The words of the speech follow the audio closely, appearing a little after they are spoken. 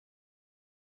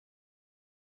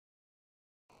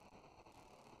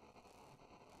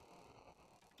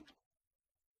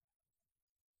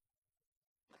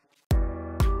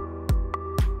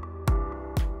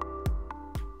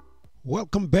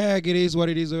Welcome back. It is what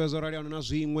it is. Already on a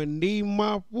swing when the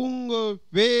mapungo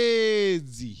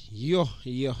fezi.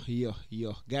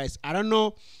 Yo. Guys, I don't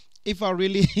know if I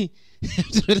really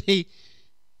really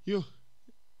yo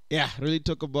really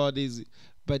talk about this,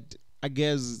 but I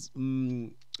guess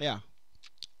yeah,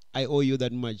 I owe you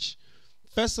that much.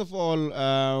 First of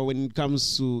all, when it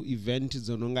comes to event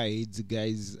zononga AIDS,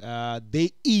 guys, there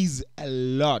is a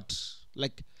lot,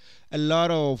 like a lot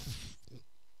of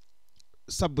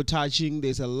sabotaging.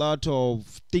 There's a lot of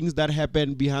things that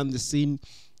happen behind the scene.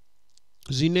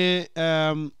 Even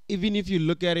if you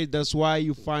look at it, that's why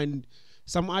you find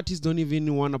some artists don't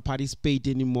even want to participate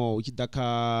anymore. Like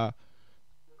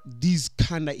this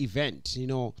kind of event,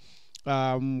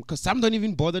 because some don't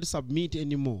even bother to submit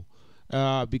anymore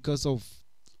because of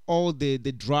all the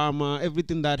drama,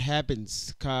 everything that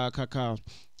happens.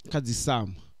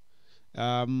 Kazisam.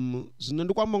 Zvino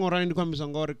ndikwamba ngorani ndikwambisa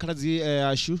ngori Makhadzi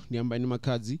ashu ndiyambani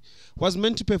Makhadzi was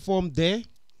meant to perform there,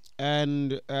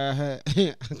 and I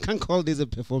can't call this a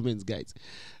performance, guys.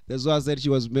 That's why I said she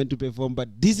was meant to perform, but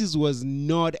was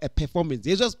not a performance.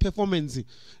 It was performance.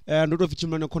 Not of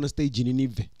children on stage in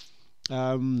Nive.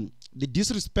 The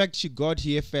disrespect she got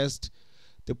here first,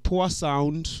 the poor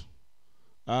sound.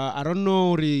 I don't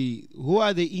know who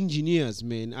are the engineers,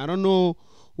 man. I don't know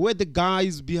who are the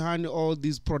guys behind all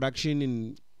this production,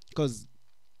 and because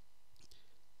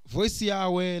voice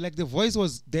Yahweh, like the voice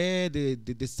was there,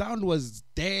 the sound was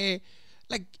there,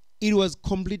 like it was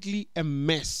completely a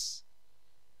mess.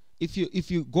 If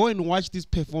you go and watch this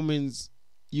performance,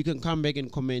 you can come back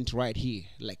and comment right here.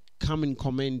 Like come and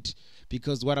comment,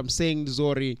 because what I'm saying,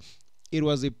 Zori, it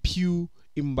was a pure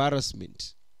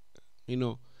embarrassment.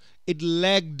 It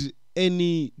lacked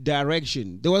any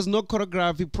direction. There was no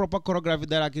choreography, proper choreography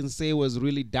that I can say was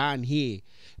really done here,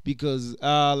 because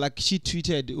like she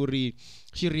tweeted, Uri,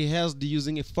 she rehearsed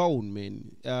using a phone,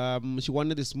 man. She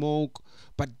wanted the smoke,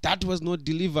 but that was not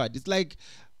delivered. It's like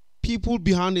people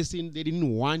behind the scene, they didn't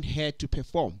want her to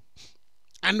perform.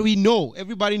 And we know,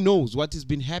 everybody knows what has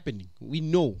been happening. We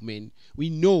know, man. We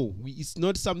know. It's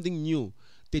not something new.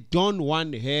 They don't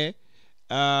want her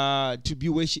to be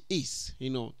where she is, They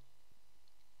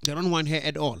don't want her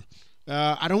at all.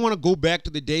 I don't want to go back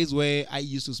to the days where I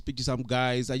used to speak to some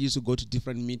guys. I used to go to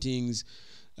different meetings.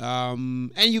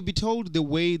 And you'll be told the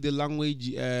way the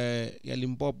language, like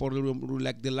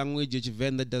the language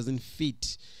event that doesn't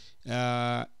fit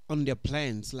on their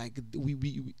plans. Like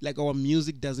we like our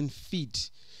music doesn't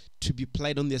fit to be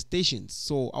played on their stations.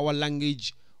 So our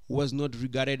language was not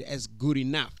regarded as good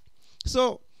enough.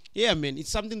 So yeah, man, it's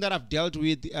something that I've dealt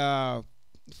with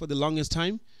for the longest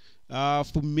time.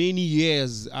 For many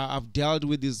years, I've dealt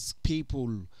with these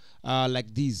people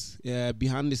like this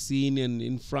behind the scene and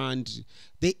in front.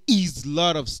 There is a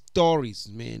lot of stories,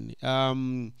 man.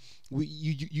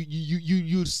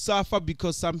 You suffer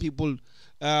because some people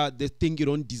they think you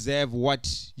don't deserve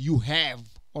what you have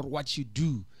or what you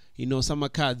do. Some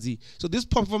Makhadzi. So this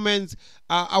performance,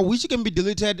 I wish it can be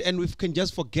deleted and we can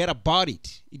just forget about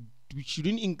it. We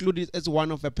shouldn't include it as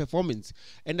one of her performance.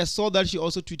 And I saw that she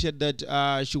also tweeted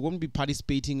that she won't be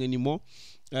participating anymore.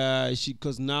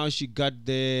 Because now she got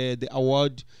the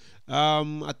award.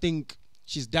 I think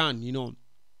she's done.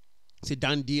 It's a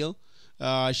done deal.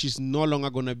 She's no longer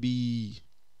gonna be,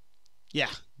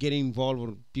 getting involved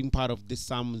or being part of the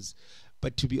Psalms.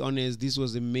 But to be honest, this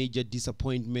was a major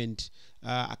disappointment.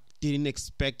 I didn't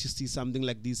expect to see something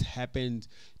like this happen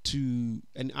to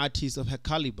an artist of her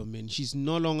caliber, man. She's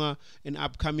no longer an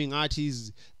upcoming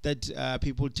artist that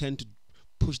people tend to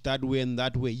push that way and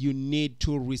that way. You need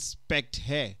to respect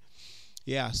her.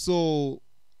 Yeah, so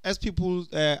as people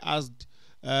asked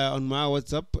on my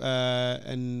WhatsApp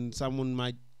and someone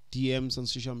my DMs on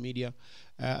social media,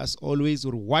 as always,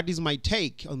 what is my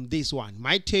take on this one?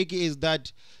 My take is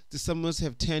that the summers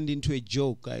have turned into a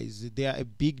joke, guys. They are a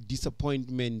big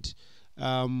disappointment.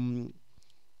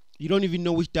 You don't even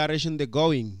know which direction they're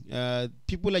going.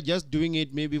 People are just doing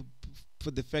it maybe for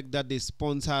the fact that they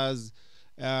sponsors,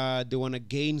 they want to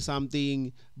gain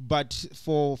something. But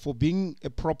for being a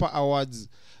proper awards,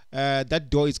 that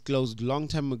door is closed long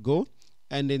time ago.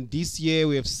 And then this year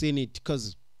we have seen it,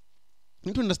 because you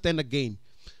need to understand again,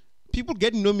 people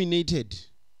get nominated,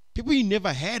 people you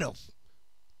never heard of,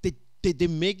 they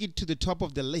make it to the top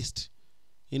of the list,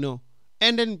 and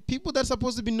then people that are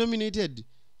supposed to be nominated,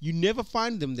 you never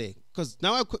find them there. Because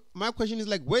now my question is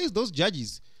like, where is those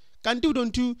judges?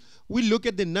 Don't we look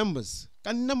at the numbers?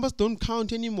 Numbers don't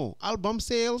count anymore. Album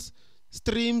sales,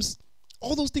 streams,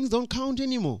 all those things don't count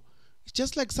anymore. It's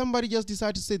just like somebody just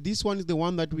decided to say this one is the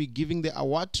one that we're giving the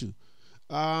award to.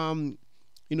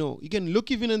 You can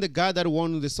look even in the guy that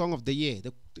won the song of the year.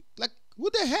 Like, who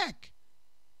the heck?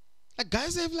 Like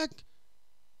guys have like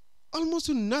almost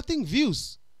to nothing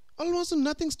views, almost to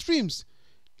nothing streams.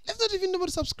 Let's not even know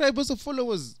about subscribers or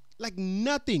followers. Like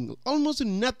nothing, almost to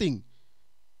nothing.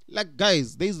 Like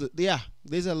guys, there's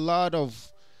a lot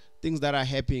of things that are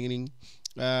happening.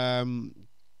 And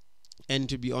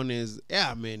to be honest,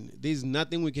 yeah, man, there's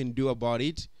nothing we can do about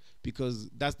it because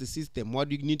that's the system.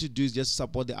 What you need to do is just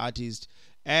support the artist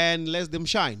and let them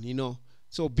shine, you know.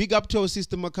 So big up to our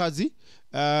sister Makhadzi.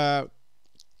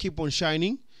 Keep on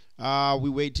shining. We're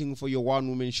waiting for your one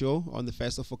woman show on the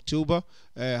 1st of October,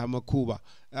 Hamakuba.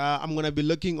 I'm going to be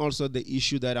looking also at the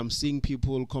issue that I'm seeing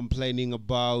people complaining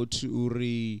about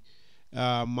Uri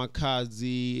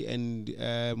Makhadzi and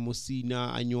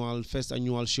Musina first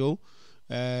annual show.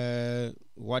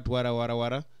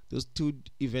 Wara. Those two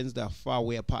events that are far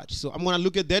away apart. So I'm going to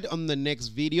look at that on the next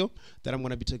video that I'm going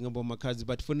to be talking about Makhadzi.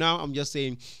 But for now, I'm just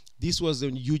saying this was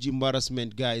a huge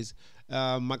embarrassment, guys.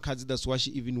 Makhadzi, that's why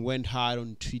she even went hard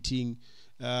on tweeting,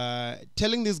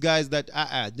 telling these guys that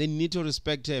they need to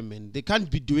respect him and they can't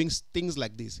be doing things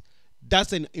like this.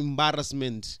 That's an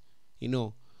embarrassment, you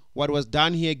know. What was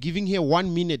done here, giving her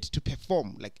 1 minute to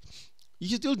perform. Like,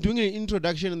 you're still doing an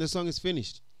introduction and the song is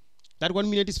finished. That 1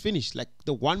 minute is finished. Like,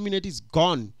 the 1 minute is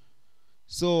gone.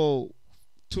 So,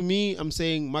 to me, I'm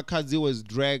saying Makhadzi was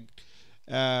dragged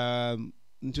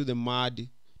into the mud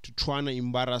to try and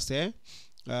embarrass her.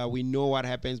 We know what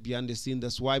happens behind the scene.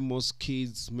 That's why most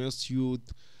kids, most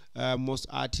youth, most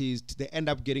artists, they end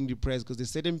up getting depressed because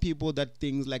there's certain people that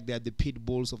things like they're the pit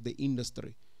bulls of the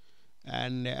industry.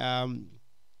 And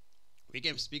we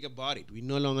can speak about it. We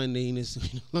no longer in the industry.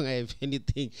 We no longer have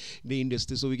anything in the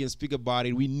industry, so we can speak about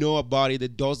it. We know about it. The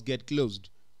doors get closed.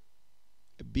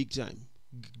 Big time.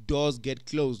 Doors get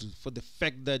closed for the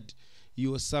fact that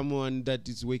you are someone that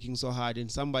is working so hard and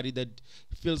somebody that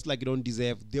feels like you don't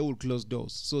deserve, they will close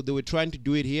doors. So they were trying to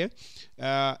do it here.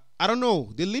 I don't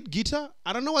know. The lead guitar,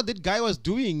 I don't know what that guy was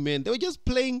doing, man. They were just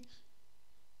playing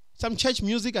some church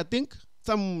music, I think.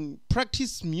 Some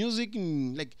practice music.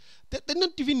 And like they're not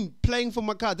even playing for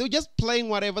Makhadzi. They were just playing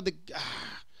whatever the...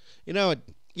 you know,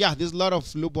 yeah, there's a lot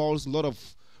of loopholes, a lot of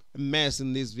mess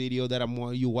in this video that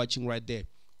you're watching right there.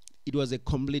 It was a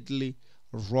completely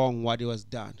wrong what it was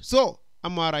done. So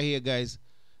I'm out of here, guys.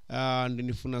 And in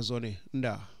the zone.